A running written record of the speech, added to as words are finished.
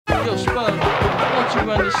Yo, Spud, why don't you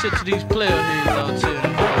run this shit to these player heads out here?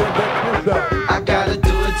 I gotta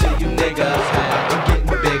do it to you niggas. I'm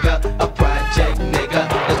getting bigger, a project nigga.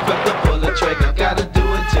 Let's quick to pull the trigger. Gotta do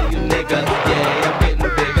it to you niggas. Yeah, I'm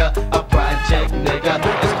getting bigger, a project nigga.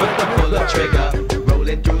 Let's quick to pull the trigger.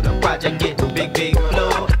 Rolling through the project, getting big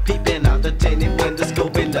flow. Peeping out the tinted window,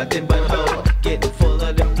 scoping nothing but hoes. Getting full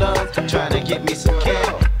of them blunts, trying to get me some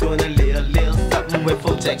cash. Doing a little something with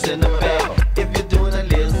full text in the bag. If you're doing a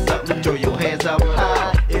little something, throw your hands up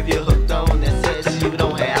high. If you're hooked on that sex, you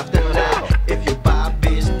don't have to lie. If you buy a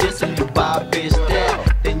bitch this and you buy a bitch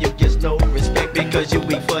that, then you get no respect because you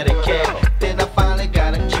weak for the cat. Then I finally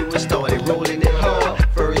got a cue and started rolling it hard.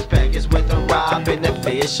 First package with a rob and that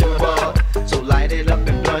fish and ball. So light it up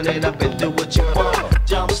and blunt it up and do what you want.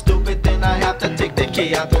 Jump stupid, then I have to take the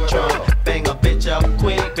key out the trunk. Bang a bitch up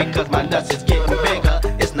quick because my nuts is getting bigger.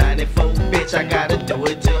 It's 94, bitch, I gotta do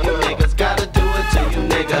it to you niggas. Gotta do it to you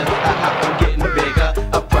niggas. I'm getting bigger,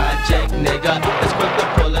 a project nigga. It's quick to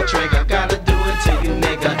pull a trigger. Gotta do it to you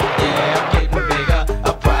nigga. Yeah, I'm getting bigger,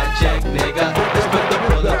 a project nigga. It's quick to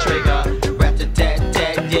pull a trigger.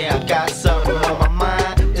 Rat-a-tat-tat, yeah, I got something on my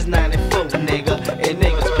mind. It's 94 nigga, and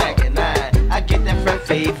niggas packing 9. I get that fresh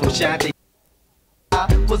fade from Shanti.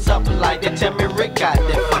 What's up like that? Tell me Rick got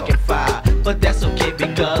that fucking fire. But that's okay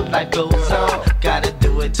because life goes on. Gotta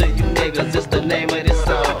do it to you niggas, it's the name of this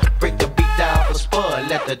song. Break the beat down for Spud,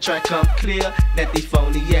 let the track come clear. Let these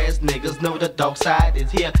phony ass niggas know the dark side is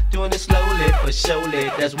here. Doing it slowly but surely,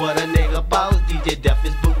 that's what a nigga boss. DJ Def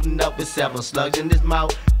is booting up with 7 slugs in his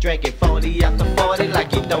mouth. Drinking 40 after 40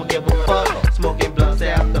 like he don't give a fuck. Smoking blunts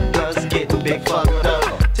after blunts, getting big fucked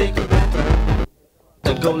up. Take a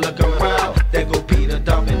to go look around, there go Peter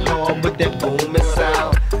dumping hard with that booming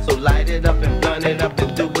sound. So light it up and blunt it up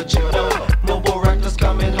and do what you know. Mobo Records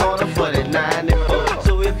coming harder for that 94.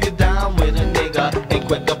 So if you down with a nigga, ain't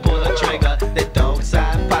quick to pull a trigger. That dog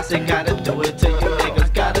side posse gotta do it to you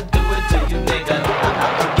niggas. Gotta do it to you niggas.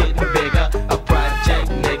 I'm getting bigger, a project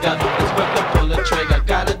nigga. It's quick to pull a trigger.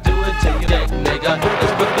 Gotta do it to you nigga.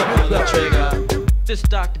 It's quick to pull a trigger. This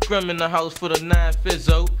Dr. Grim in the house for the 9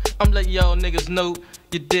 Fizzo. I'm letting y'all niggas know,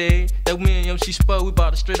 you dig, that we and MC Spud, we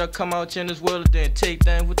about to straight up come out here in this world and then take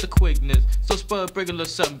down with the quickness. So Spud, bring a little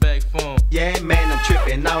something back for him. Yeah, man, I'm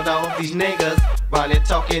tripping out on these niggas. Running,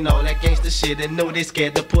 talking all that gangster shit and know they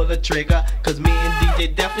scared to pull a trigger. Cause me and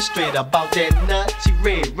DJ Def is straight about that nut. She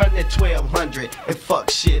red, run that 1200 and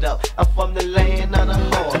fuck shit up. I'm from the land of the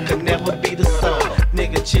hard, could never be the sun.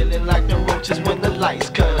 Nigga chillin' like the roaches when the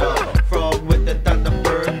lights cut off. Frog with the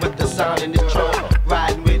thunderbird with the sound in his trunk.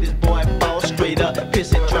 Riding with his boy ball straight up,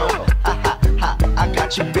 pissing drunk. Ha ha ha, I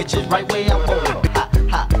got you bitches right where I wanna be. Ha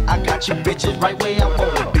ha, I got you bitches right where I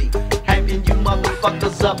wanna be. Having you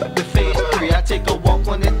motherfuckers up with phase 3. I take a walk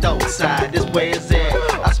on the dope side, this where it's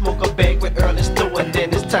at. I smoke a bag with early stew and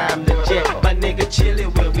then it's time to jet. My nigga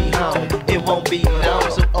chillin' will be home, it won't be long.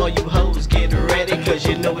 So all you hoes get ready cause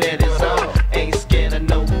you know that it's on. Ain't scared of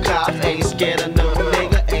no cops, ain't scared of no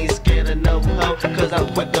nigga, ain't scared of no hoe. Cause I'm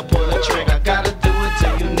quick to pull a trigger. Gotta do it to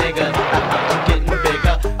you nigga. I'm getting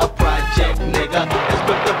bigger, a project nigga. It's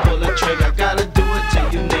quick to pull a trigger. Gotta do it to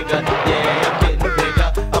you nigga. Yeah, I'm getting bigger,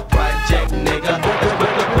 a project nigga. It's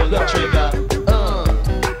quick to pull a trigger.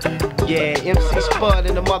 Yeah, MC Spud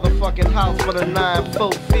in the motherfucking house for the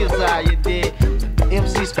 9-4 Fizz, you did.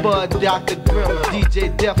 MC Spud, Dr. Grim,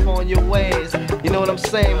 DJ Def on your ass. You know what I'm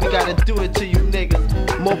saying? We gotta do it to you niggas.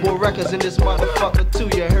 Mobo Records in this motherfucker too,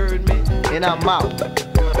 you heard me? And I'm out.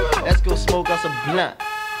 Let's go smoke us a blunt.